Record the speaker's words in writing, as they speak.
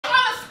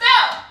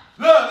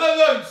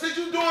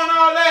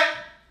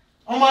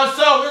On my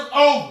soul, it's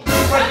over. We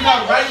breaking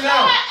up right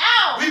now.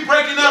 We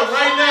breaking up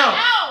right now.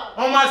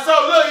 On my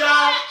soul, look,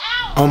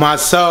 y'all. On my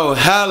soul,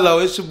 hello,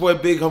 it's your boy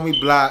Big Homie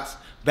Blocks.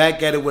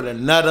 Back at it with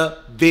another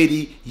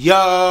video.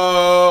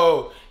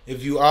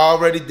 If you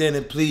already did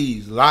it,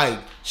 please like,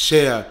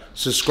 share,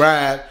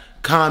 subscribe,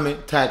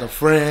 comment, tag a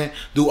friend,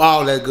 do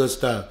all that good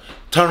stuff.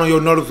 Turn on your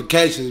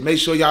notifications. Make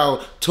sure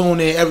y'all tune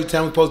in every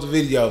time we post a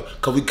video,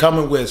 cause we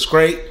coming with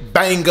straight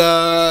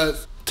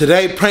bangers.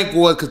 Today, prank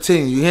wars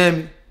continue, you hear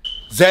me?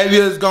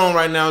 Xavier is gone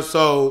right now,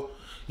 so,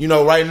 you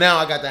know, right now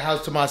I got the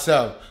house to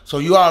myself. So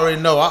you already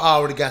know I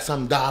already got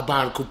something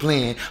diabolical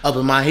planned up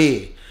in my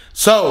head.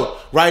 So,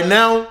 right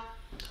now,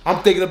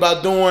 I'm thinking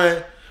about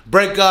doing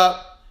break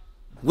up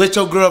with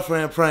your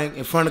girlfriend prank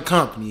in front of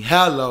company.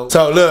 Hello.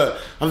 So look,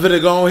 I'm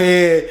finna go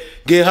ahead,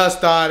 get her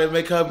started,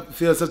 make her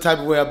feel some type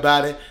of way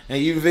about it.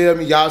 And you feel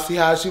me? Y'all see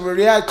how she will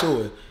react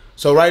to it.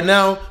 So right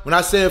now, when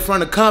I say in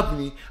front of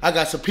company, I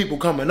got some people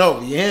coming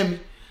over, you hear me?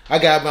 I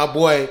got my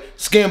boy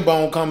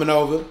Skinbone coming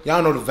over.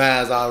 Y'all know the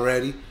vibes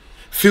already.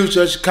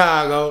 Future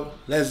Chicago,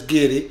 let's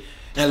get it.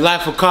 And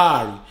Life of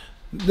Kari.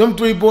 Them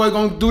three boys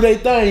gonna do their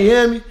thing, you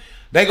hear me?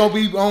 They gonna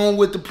be on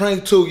with the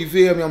prank too, you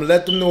feel me? I'm gonna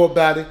let them know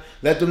about it.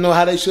 Let them know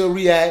how they should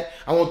react.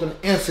 I want them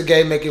to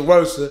instigate, make it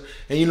worse.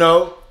 And you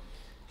know,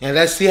 and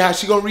let's see how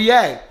she gonna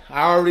react.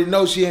 I already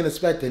know she ain't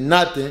expecting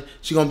nothing.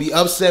 She gonna be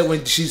upset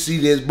when she see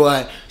this,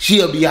 but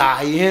she'll be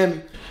alright, you hear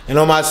me? And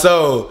on my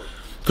soul,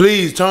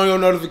 please turn on your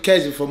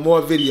notifications for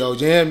more videos,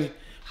 you hear me?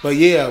 But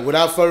yeah,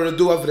 without further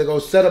ado, I'm finna go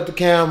set up the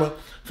camera,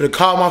 finna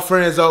call my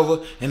friends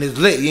over, and it's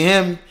lit, you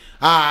hear me?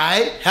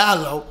 Alright,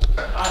 hello.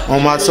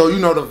 On my soul, you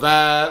know the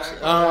vibes.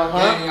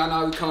 Yeah, y'all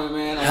know we coming,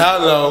 man.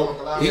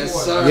 Hello.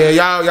 Yes, sir.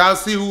 Yeah, y'all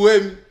see who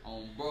with me?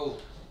 Bro.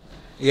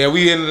 Yeah,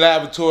 we in the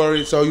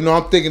laboratory, so you know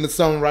I'm thinking of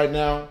something right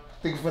now.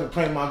 Thinking finna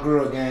prank my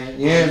girl gang.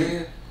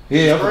 Yeah.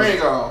 Yeah.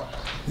 Spring on.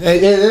 Hey,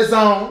 it's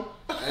on.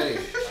 Hey.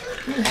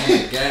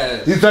 Oh,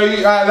 God. You tell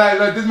you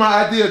like this is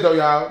my idea though,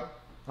 y'all.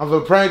 I'm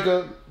gonna prank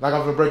her, like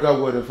I'm gonna break up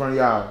with her in front of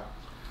y'all.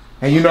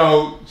 And you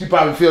know, she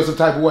probably feels some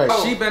type of way.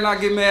 She better not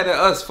get mad at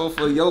us for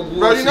your bullshit.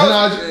 Bro, you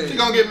know she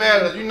gonna get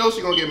mad at us. You know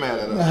she gonna get mad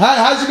at us.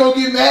 How she gonna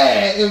get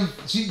mad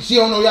if she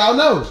don't know y'all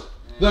know?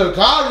 Look,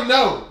 I already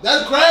know.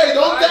 That's crazy.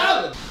 Don't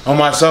tell her. On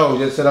my soul,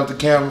 just set up the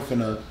camera.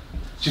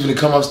 She finna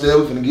come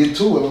upstairs. We finna get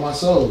to it. On my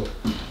soul.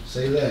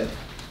 Say that.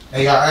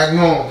 Hey, y'all act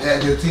on.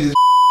 Act your teeth,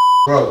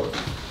 bro.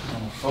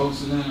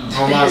 Folks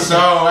now. On my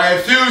soul. Hey,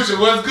 Future,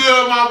 what's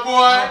good, my boy?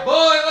 My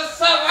boy,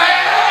 what's up, man?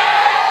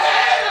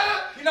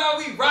 You know how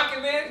we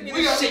rockin', man. Get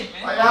this shit,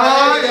 man.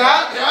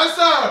 Yes,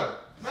 sir.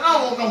 Man, I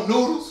don't want no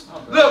noodles.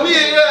 Look, we in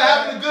here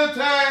having a good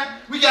time.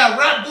 We got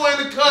Rap Boy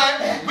in the cut.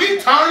 We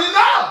turning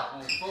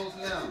up.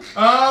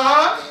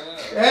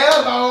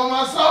 Hell no, on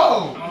my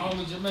soul.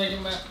 Homie,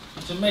 Jamaican, man.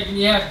 Jamaican,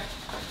 you happy?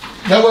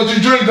 That's what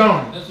you drink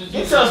on. That's what you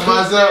drink on.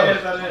 Myself.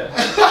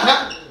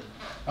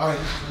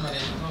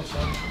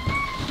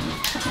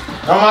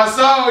 On my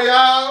soul,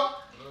 y'all.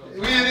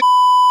 We in the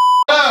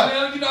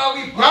you know how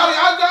we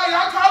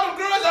y'all call them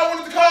girls I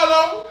wanted to call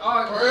them.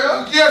 Oh, for real?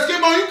 Yeah,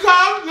 Skipbo, you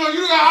call them. No,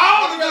 you got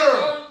all the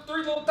girls.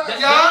 Three little thoughts.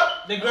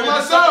 Yeah. The girl on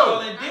my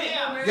soul.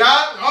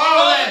 Yeah,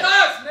 all that.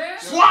 Thoughts, man.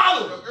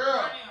 Swallow.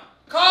 Girl.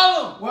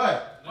 Call him.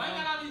 What?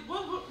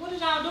 What is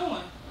y'all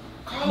doing?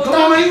 Come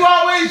on, man, you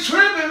always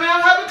tripping, man.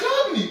 I'm having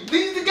company.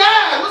 These the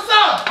guys. What's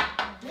up?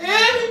 You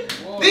hear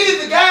me?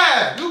 These the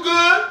guys. You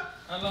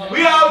good?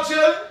 We all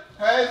chilling.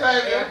 Hey,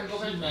 Xavier.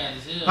 She mad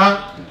as hell.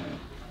 Huh?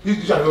 You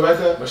trying to go back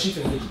there? Bro, she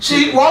finna get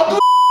She walk through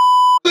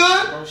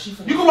good. Bro, she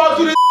finna. You can walk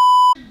through this.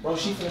 Bro,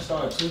 she finna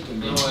start tweaking,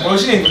 bro. Bro,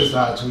 she ain't finna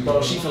start tweaking.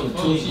 Bro, she finna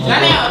tweak.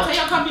 Janelle, tell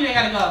your company they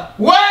gotta go.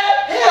 What?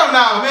 Hell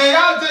no, man.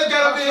 Y'all just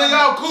got up in here.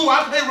 Y'all cool.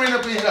 I can't rent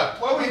up in here.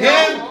 What we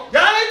Y'all doing?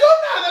 ain't do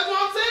nothing. That's what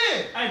I'm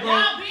saying. Hey, bro.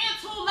 Y'all being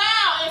too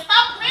loud and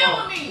stop playing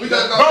with me. We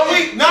just Bro,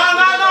 no.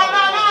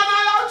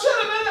 Y'all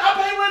chilling, man. I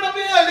pay rent up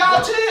in here. Y'all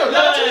chill.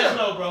 Y'all chill.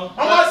 No, bro.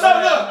 I'm gonna say,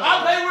 look,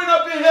 I pay rent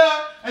up in here,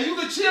 and you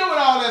can chill with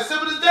all that.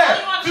 Simple as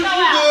that. So you wanna You show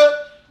out? good?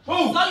 Who?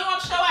 So you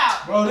want to show out?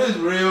 Bro, this is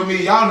real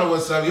me. Y'all know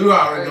what's up. You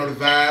already know the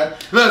vibe.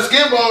 Look,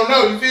 Skinbone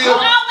know. You feel?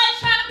 I'm always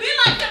trying to be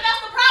like him.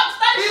 That's the problem.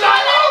 Stay Be showing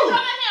like out who? in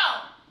front of him.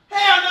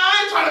 Hell no, I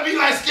ain't trying to be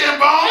like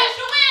Skinbone. Yes,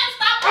 you is.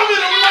 Stop I'm in a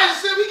playing out.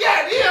 relationship. We got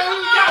Y'all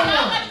one.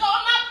 gotta go.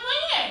 I'm not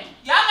playing.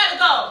 Y'all gotta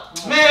go.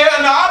 Man, hell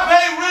no, I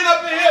pay rent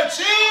up in here.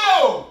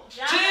 Chill.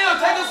 Chill.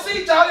 Take a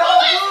seat, y'all. Who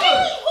is he?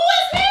 Who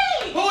is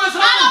he? Who is who?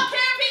 I don't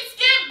care if he's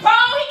skin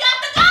bone. He got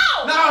to go.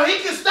 No, he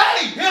can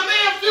stay. Him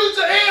and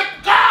Future and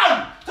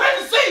God. Take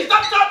a seat.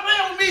 Stop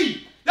playing with me.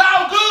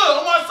 Y'all good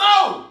on my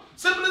soul.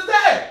 Simple as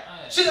that.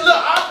 She look,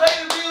 I pay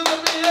the bills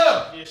up in here.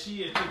 Yeah, she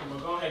is thinking, but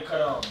go ahead,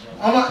 cut off, bro.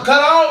 I'm gonna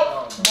cut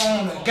off. Come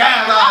on, the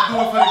guy I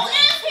do it for Who the.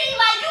 is he?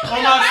 Like you On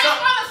can my right son.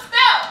 from the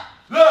step.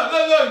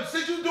 Look.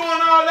 Since you doing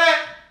all that,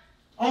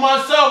 on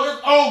myself, it's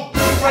over.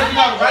 We breaking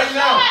up right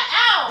now.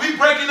 We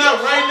breaking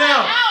up right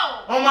now.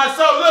 On my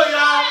soul, look,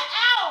 y'all.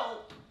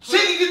 She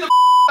can get the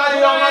out of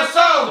here on my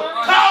soul.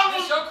 Call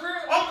me. This your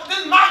crib? This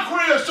is my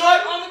crib,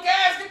 shorty. On the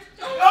gas.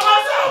 On my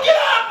soul, get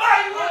out,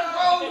 buddy.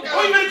 Who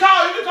you finna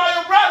call? You finna call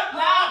your brother?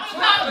 Nah,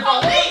 I'm calling the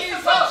police.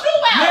 Put you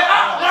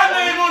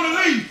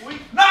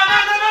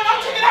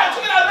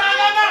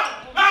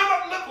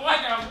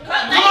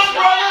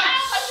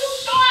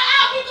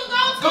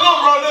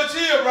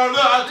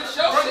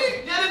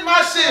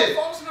shit.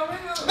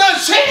 No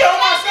shit on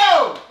my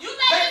soul. You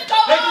let this go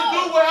They can on.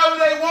 do whatever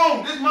they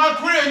want. This is my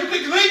crib. You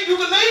can leave. You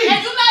can leave.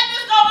 And you let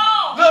this go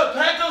on. Look,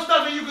 pack your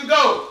stuff and you can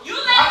go. You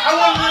let I this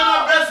want to go live my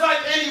on. best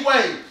life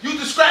anyway. You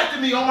distracted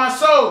me on my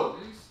soul.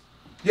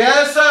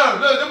 Yes, sir.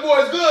 Look, them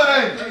boys good,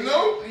 ain't they?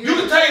 You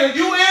can take it.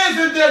 You is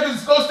in there to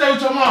go stay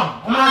with your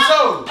mom. On my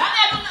soul.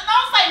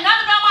 Don't say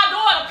nothing about my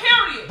daughter,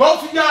 period.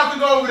 Both of y'all can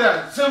go over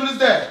there. Simple as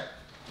that.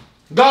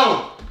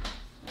 Go.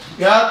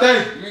 Yeah, I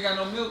think. You ain't got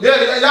no milk.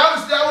 Yeah, y'all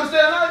want to stay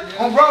tonight?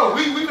 Yeah. Oh, bro,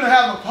 we finna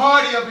have a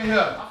party up in here.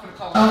 I'm finna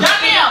call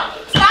Danielle,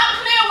 stop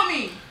playing with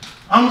me.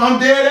 I'm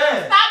dead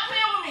ass. Stop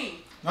playing with me.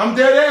 I'm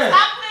dead ass.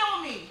 Stop playing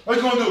with me. What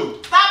you gonna do?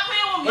 Stop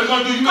playing with me. What you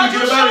gonna do? You gonna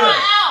get Cause up out of you here?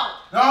 showing out.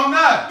 No, I'm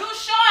not. You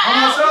showing On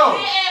out. myself.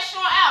 You dead ass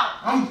showing out.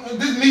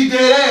 This is me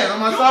dead ass on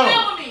my You soul.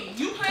 playing with me.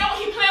 You playing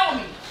with he playing with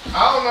me. I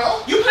don't know.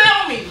 You playing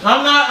with me.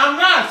 I'm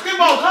not. Skip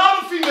on.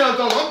 Call the female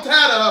though. I'm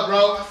tired of her,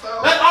 bro.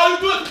 That's all you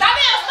do is.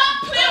 Danielle, stop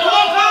playing Come with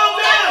on, me. calm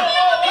down. Stop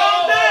playing with me.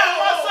 Calm down on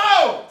my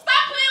soul.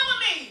 Stop playing with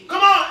me.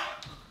 Come on.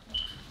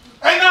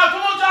 Hey, now,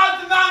 come on,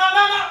 y'all. No.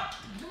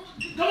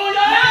 Come on,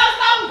 y'all. Now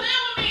stop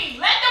playing with me.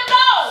 Let them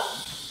go.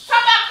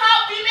 Talk about call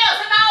females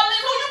and all this.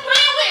 Who you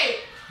playing with?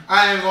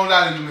 I ain't gonna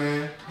lie to you,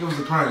 man. It was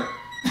a prank.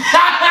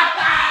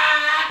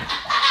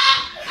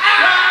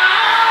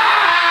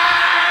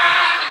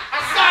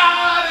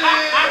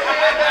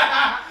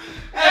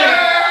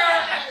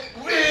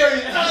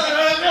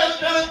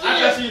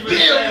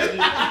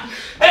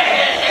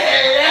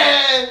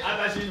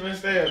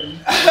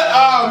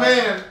 Oh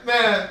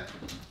man.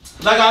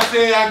 Like I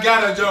said, I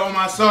got a joke on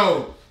my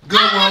soul. Good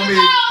one, me.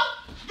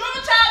 You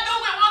ever try to do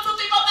with 1, 2,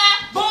 3, 4,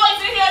 5 boys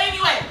in here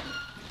anyway?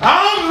 I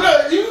don't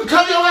look. You can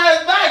come your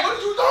ass back. What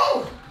are you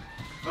doing?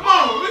 Come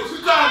on, what you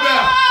talking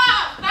about?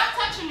 Stop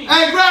touching me.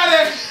 Hey,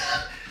 grab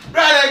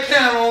that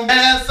camera on,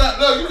 man.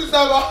 Look, you can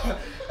stop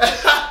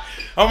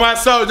on my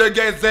soul. Just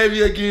get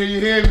Xavier again. You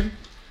hear me?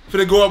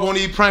 Finna go up on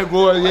these prank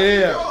boys.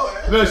 Yeah.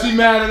 Look, she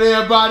mad at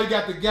everybody.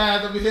 Got the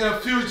guys over here.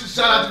 Future,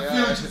 shout out to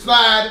Future,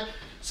 Slide,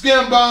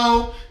 Skin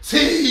Bone,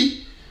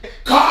 T,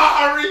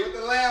 Kari. With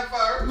the lamb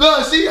first.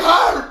 Look, she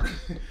hurt.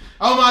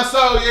 On my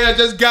soul, yeah,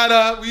 just got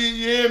up. You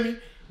hear me?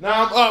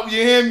 Now I'm up, you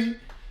hear me?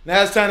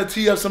 Now it's time to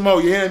tee up some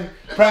more, you hear me?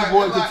 Prank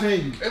boys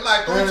continue. It's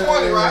like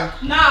 320, right?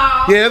 No.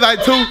 Yeah, it's like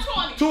Who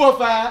got 20? 2 or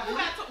 5. Who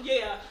got 20?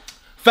 Yeah.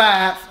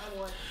 5.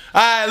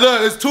 Alright,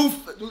 look,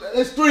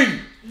 it's 3.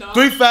 No.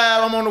 3,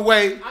 5, I'm on the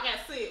way. I got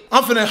 6.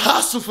 I'm finna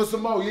hustle for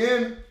some more, you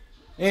hear me?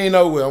 Ain't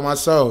nowhere on my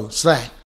soul. Slack.